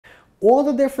all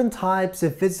the different types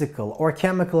of physical or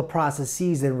chemical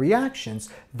processes and reactions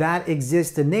that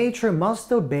exist in nature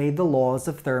must obey the laws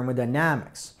of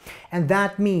thermodynamics. And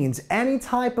that means any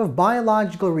type of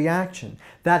biological reaction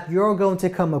that you're going to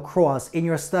come across in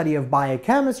your study of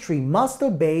biochemistry must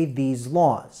obey these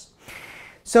laws.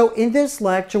 So in this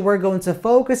lecture, we're going to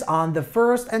focus on the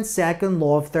first and second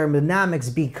law of thermodynamics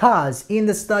because in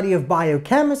the study of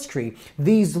biochemistry,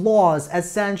 these laws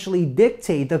essentially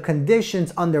dictate the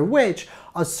conditions under which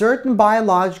a certain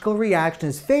biological reaction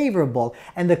is favorable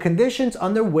and the conditions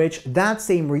under which that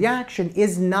same reaction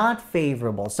is not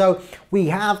favorable. So we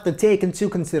have to take into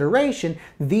consideration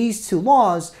these two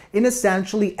laws in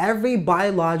essentially every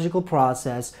biological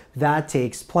process that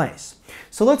takes place.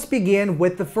 So let's begin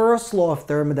with the first law of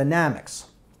thermodynamics.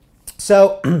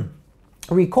 So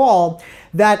recall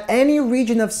that any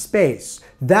region of space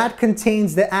that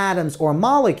contains the atoms or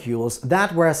molecules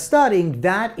that we're studying,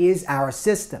 that is our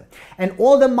system. And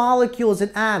all the molecules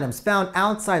and atoms found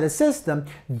outside the system,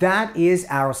 that is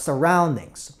our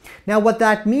surroundings. Now what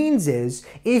that means is,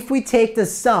 if we take the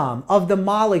sum of the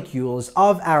molecules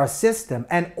of our system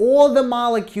and all the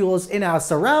molecules in our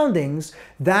surroundings,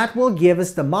 that will give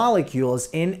us the molecules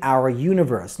in our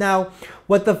universe. Now,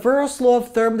 what the first law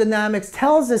of thermodynamics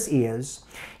tells us is,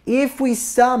 if we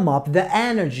sum up the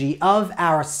energy of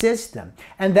our system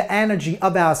and the energy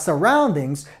of our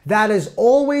surroundings, that is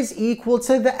always equal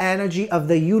to the energy of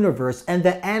the universe, and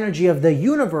the energy of the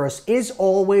universe is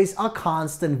always a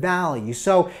constant value.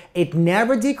 So it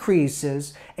never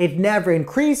decreases, it never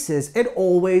increases, it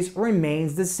always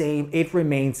remains the same, it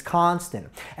remains constant.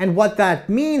 And what that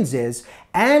means is,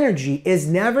 energy is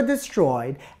never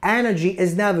destroyed, energy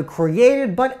is never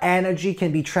created, but energy can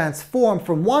be transformed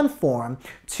from one form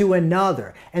to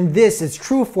another. And this is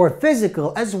true for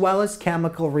physical as well as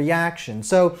chemical reactions.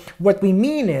 So what we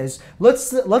mean is, let's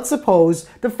suppose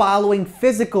the following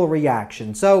physical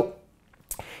reaction. So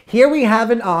here we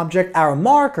have an object, our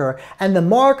marker, and the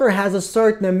marker has a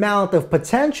certain amount of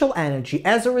potential energy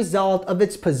as a result of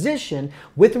its position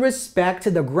with respect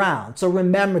to the ground. So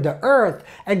remember, the Earth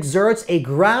exerts a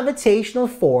gravitational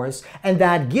force, and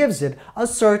that gives it a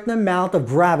certain amount of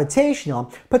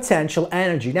gravitational potential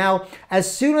energy. Now, as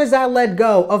soon as I let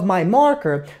go of my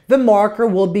marker, the marker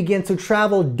will begin to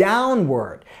travel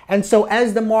downward. And so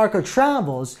as the marker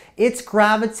travels, its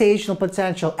gravitational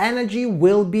potential energy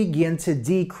will begin to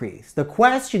decrease. The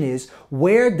question is,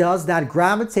 where does that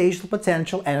gravitational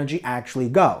potential energy actually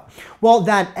go? Well,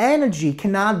 that energy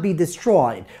cannot be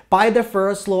destroyed by the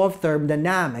first law of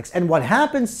thermodynamics. And what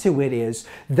happens to it is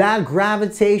that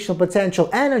gravitational potential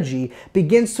energy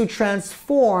begins to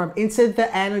transform into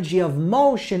the energy of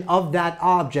motion of that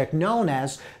object, known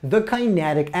as the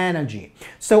kinetic energy.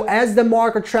 So as the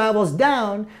marker travels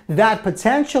down, that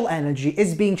potential energy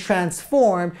is being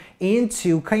transformed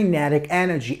into kinetic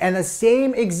energy. And the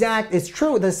same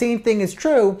thing is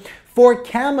true for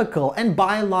chemical and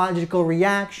biological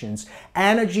reactions.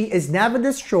 Energy is never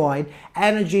destroyed,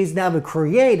 energy is never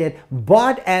created,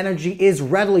 but energy is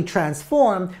readily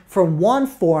transformed from one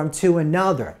form to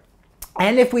another.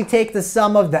 And if we take the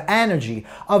sum of the energy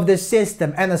of the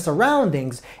system and the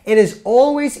surroundings, it is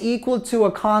always equal to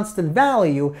a constant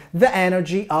value, the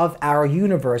energy of our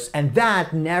universe, and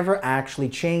that never actually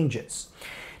changes.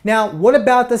 Now, what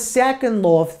about the second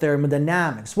law of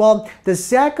thermodynamics? Well, the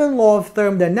second law of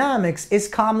thermodynamics is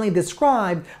commonly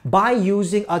described by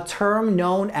using a term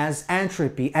known as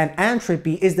entropy. And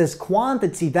entropy is this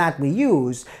quantity that we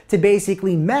use to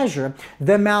basically measure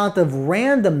the amount of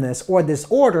randomness or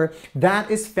disorder that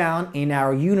is found in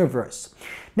our universe.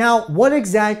 Now, what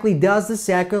exactly does the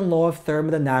second law of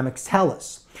thermodynamics tell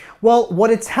us? Well,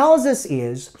 what it tells us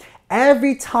is,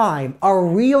 every time a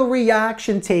real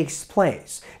reaction takes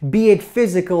place, be it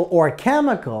physical or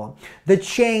chemical, the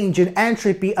change in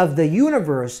entropy of the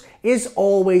universe is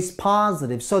always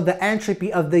positive. So the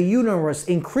entropy of the universe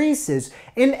increases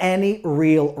in any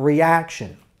real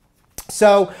reaction.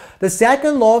 So the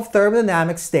second law of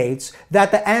thermodynamics states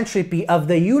that the entropy of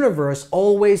the universe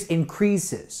always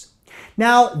increases.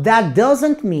 Now, that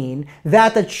doesn't mean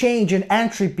that the change in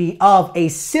entropy of a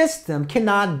system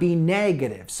cannot be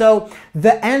negative. So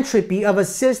the entropy of a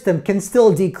system can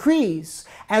still decrease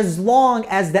as long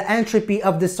as the entropy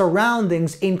of the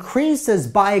surroundings increases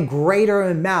by a greater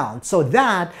amount, so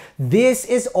that this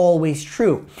is always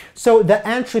true. So the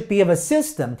entropy of a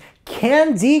system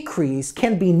can decrease,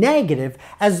 can be negative,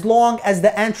 as long as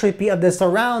the entropy of the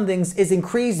surroundings is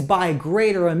increased by a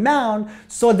greater amount,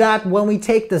 so that when we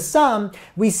take the sum,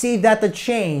 we see that the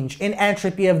change in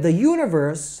entropy of the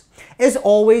universe is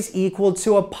always equal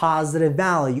to a positive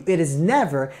value. It is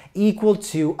never equal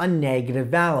to a negative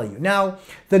value. Now,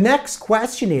 the next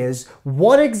question is,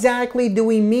 what exactly do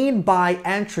we mean by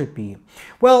entropy?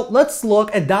 Well, let's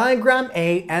look at diagram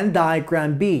A and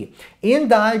diagram B. In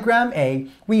diagram A,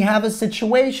 we have a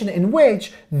situation in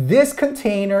which this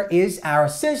container is our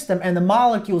system and the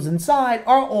molecules inside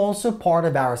are also part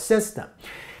of our system.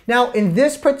 Now, in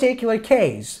this particular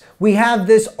case, we have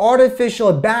this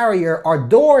artificial barrier, or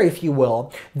door, if you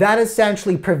will, that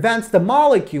essentially prevents the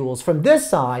molecules from this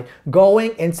side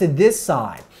going into this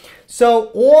side. So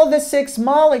all the 6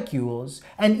 molecules,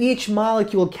 and each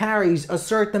molecule carries a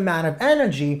certain amount of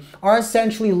energy, are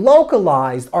essentially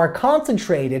localized or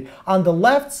concentrated on the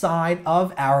left side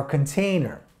of our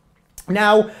container.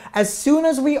 Now, as soon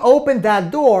as we open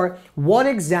that door, what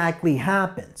exactly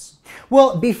happens?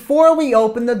 Well, before we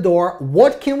open the door,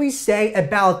 what can we say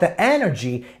about the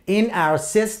energy in our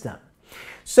system?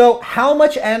 So how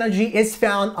much energy is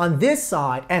found on this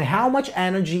side and how much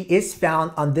energy is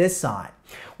found on this side?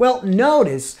 Well,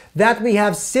 notice that we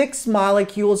have 6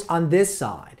 molecules on this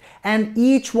side. And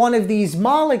each one of these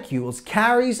molecules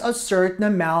carries a certain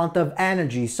amount of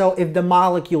energy. So if the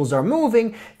molecules are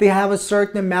moving, they have a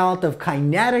certain amount of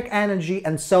kinetic energy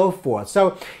and so forth.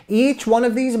 So each one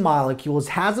of these molecules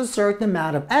has a certain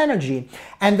amount of energy,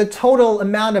 and the total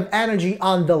amount of energy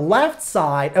on the left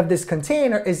side of this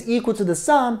container is equal to the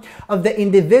sum of the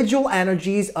individual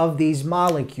energies of these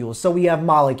molecules. So we have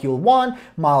molecule 1,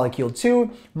 molecule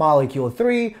 2, molecule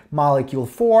 3, molecule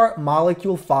 4,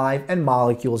 molecule 5, and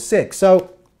molecule 6.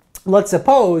 So let's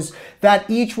suppose that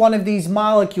each one of these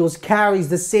molecules carries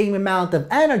the same amount of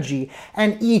energy,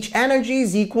 and each energy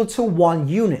is equal to 1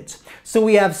 unit. So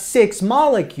we have 6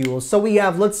 molecules, so we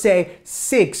have, let's say,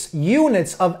 6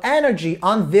 units of energy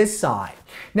on this side.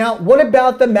 Now, what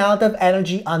about the amount of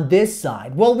energy on this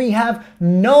side? Well, we have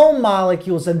no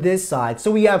molecules on this side,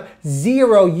 so we have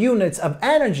 0 units of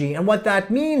energy, and what that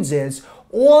means is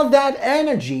all that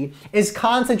energy is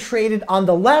concentrated on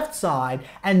the left side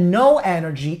and no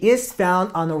energy is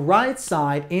found on the right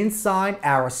side inside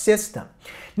our system.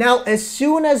 Now, as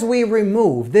soon as we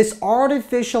remove this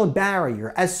artificial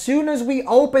barrier, as soon as we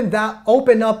open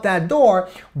up that door,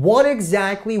 what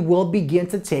exactly will begin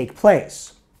to take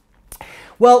place?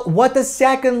 Well, what the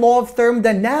second law of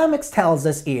thermodynamics tells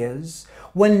us is,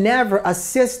 whenever a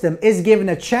system is given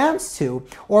a chance to,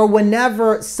 or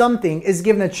whenever something is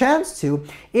given a chance to,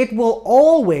 it will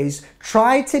always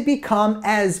try to become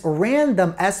as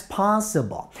random as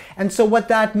possible. And so what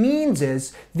that means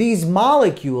is these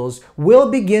molecules will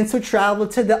begin to travel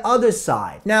to the other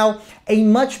side. Now, a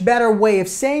much better way of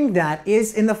saying that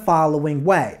is in the following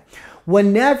way.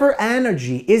 Whenever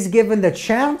energy is given the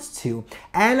chance to,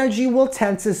 energy will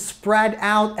tend to spread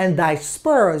out and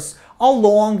disperse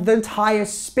along the entire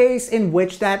space in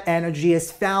which that energy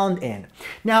is found in.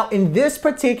 Now, in this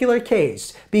particular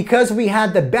case, because we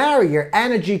had the barrier,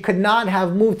 energy could not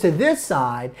have moved to this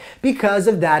side because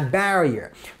of that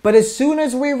barrier. But as soon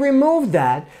as we remove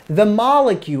that, the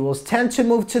molecules tend to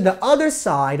move to the other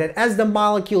side, and as the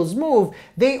molecules move,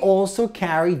 they also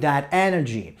carry that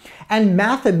energy. And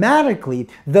mathematically,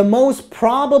 the most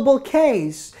probable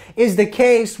case is the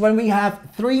case when we have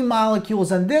 3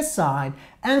 molecules on this side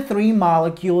and 3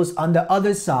 molecules on the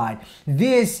other side.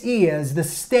 This is the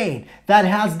state that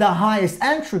has the highest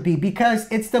entropy because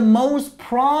it's the most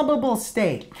probable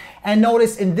state. And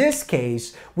notice in this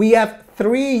case, we have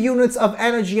 3 units of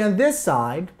energy on this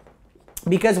side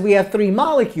because we have 3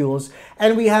 molecules,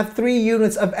 and we have 3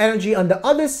 units of energy on the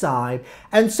other side.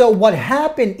 And so what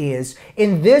happened is,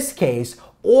 in this case,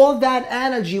 all that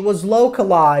energy was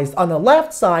localized on the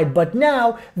left side, but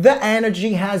now the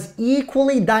energy has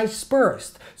equally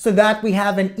dispersed so that we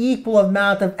have an equal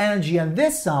amount of energy on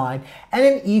this side and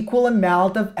an equal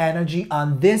amount of energy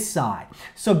on this side.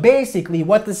 So basically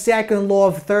what the second law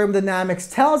of thermodynamics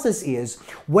tells us is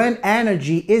when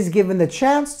energy is given the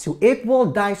chance to, it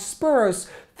will disperse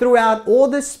throughout all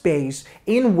the space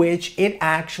in which it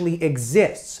actually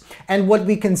exists. And what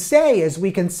we can say is,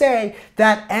 we can say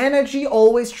that energy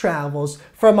always travels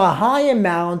from a high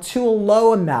amount to a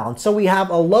low amount. So we have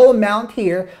a low amount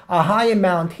here, a high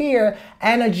amount here.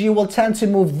 Energy will tend to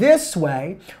move this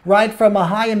way, right, from a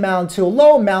high amount to a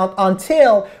low amount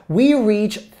until we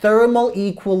reach thermal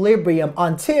equilibrium,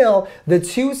 until the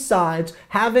 2 sides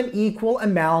have an equal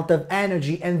amount of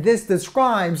energy. And this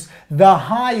describes the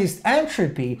highest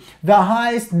entropy, the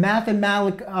highest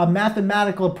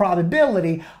mathematical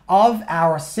probability of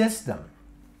our system.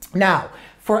 Now,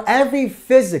 for every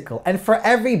physical and for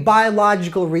every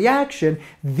biological reaction,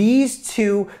 these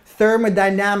 2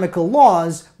 thermodynamical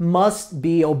laws must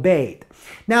be obeyed.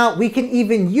 Now, we can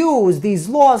even use these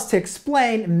laws to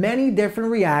explain many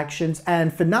different reactions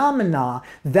and phenomena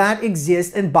that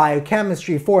exist in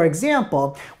biochemistry. For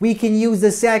example, we can use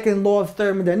the second law of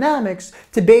thermodynamics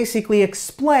to basically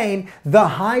explain the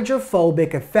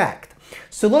hydrophobic effect.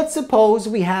 So let's suppose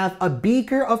we have a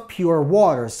beaker of pure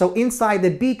water. So inside the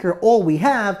beaker, all we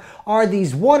have are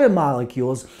these water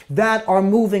molecules that are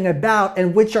moving about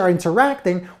and which are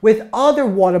interacting with other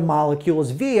water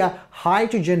molecules via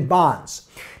hydrogen bonds.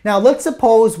 Now let's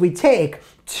suppose we take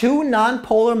two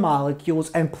nonpolar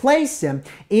molecules and place them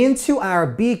into our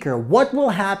beaker. What will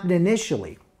happen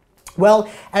initially?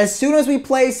 Well, as soon as we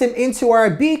place them into our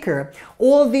beaker,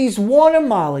 all these water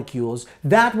molecules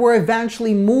that were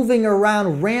eventually moving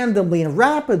around randomly and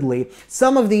rapidly,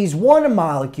 some of these water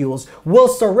molecules will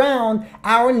surround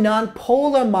our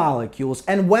nonpolar molecules.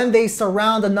 And when they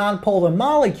surround the nonpolar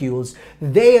molecules,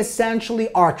 they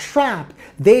essentially are trapped.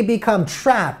 They become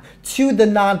trapped to the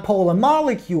nonpolar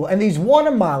molecule, and these water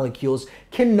molecules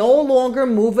can no longer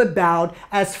move about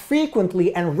as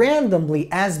frequently and randomly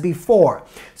as before.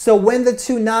 So when the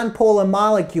two nonpolar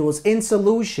molecules in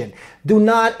solution do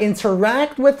not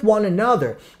interact with one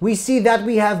another, we see that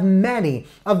we have many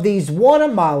of these water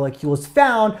molecules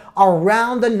found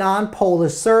around the nonpolar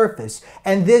surface,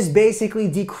 and this basically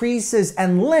decreases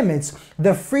and limits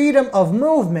the freedom of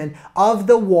movement of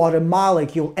the water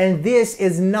molecule, and this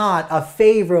is not a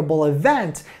favorable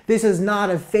event. This is not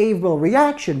a favorable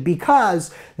reaction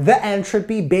because the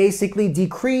entropy basically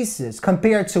decreases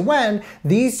compared to when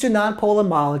these two nonpolar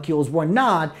molecules were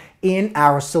not in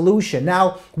our solution.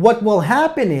 Now, what will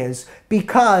happen is,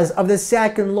 because of the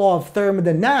second law of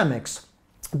thermodynamics,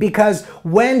 because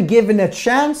when given a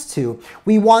chance to,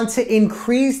 we want to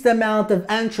increase the amount of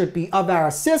entropy of our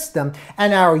system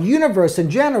and our universe in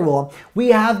general, we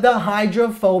have the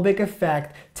hydrophobic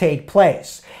effect take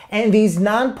place. And these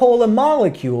nonpolar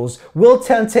molecules will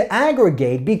tend to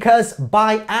aggregate because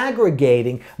by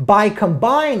aggregating, by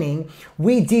combining,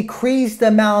 we decrease the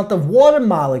amount of water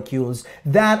molecules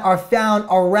that are found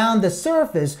around the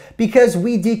surface because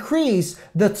we decrease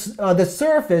the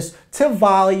surface to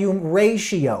volume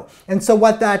ratio. And so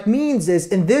what that means is,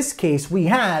 in this case, we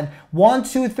had 1,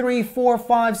 2, 3, 4,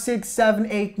 5, 6,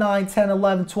 7, 8, 9, 10,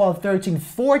 11, 12, 13,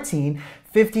 14,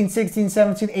 15, 16,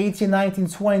 17, 18, 19,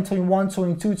 20, 21,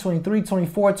 22, 23,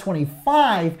 24,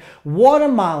 25 water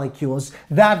molecules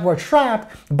that were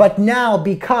trapped, but now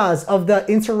because of the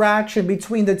interaction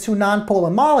between the two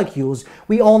nonpolar molecules,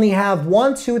 we only have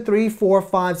 1, 2, 3, 4,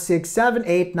 5, 6, 7,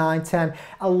 8, 9, 10,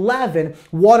 11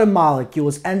 water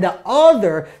molecules, and the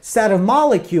other set of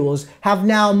molecules have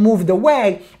now moved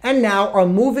away and now are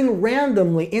moving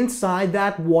randomly inside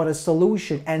that water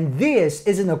solution. And this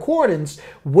is in accordance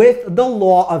with the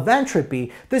law of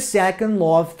entropy, the second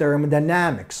law of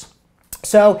thermodynamics.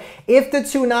 So if the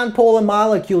two nonpolar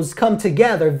molecules come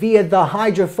together via the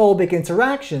hydrophobic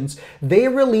interactions, they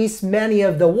release many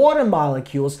of the water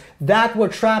molecules that were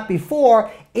trapped before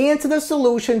into the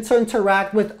solution to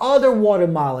interact with other water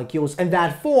molecules, and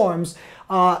that forms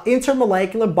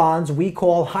intermolecular bonds we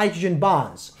call hydrogen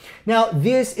bonds. Now,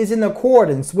 this is in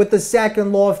accordance with the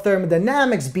second law of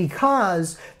thermodynamics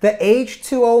because the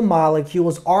H2O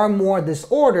molecules are more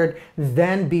disordered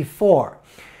than before.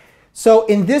 So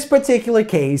in this particular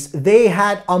case, they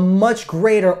had a much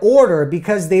greater order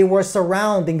because they were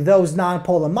surrounding those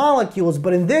nonpolar molecules.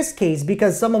 But in this case,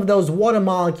 because some of those water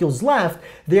molecules left,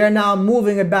 they are now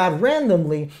moving about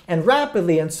randomly and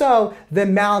rapidly. And so the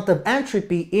amount of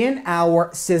entropy in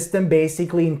our system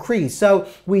basically increased. So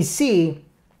we see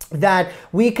that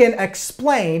we can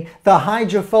explain the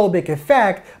hydrophobic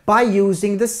effect by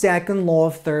using the second law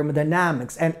of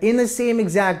thermodynamics. And in the same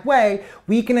exact way,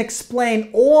 we can explain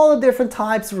all the different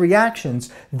types of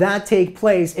reactions that take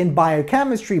place in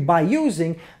biochemistry by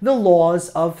using the laws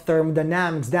of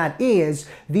thermodynamics. That is,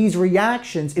 these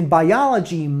reactions in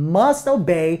biology must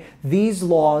obey these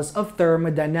laws of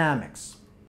thermodynamics.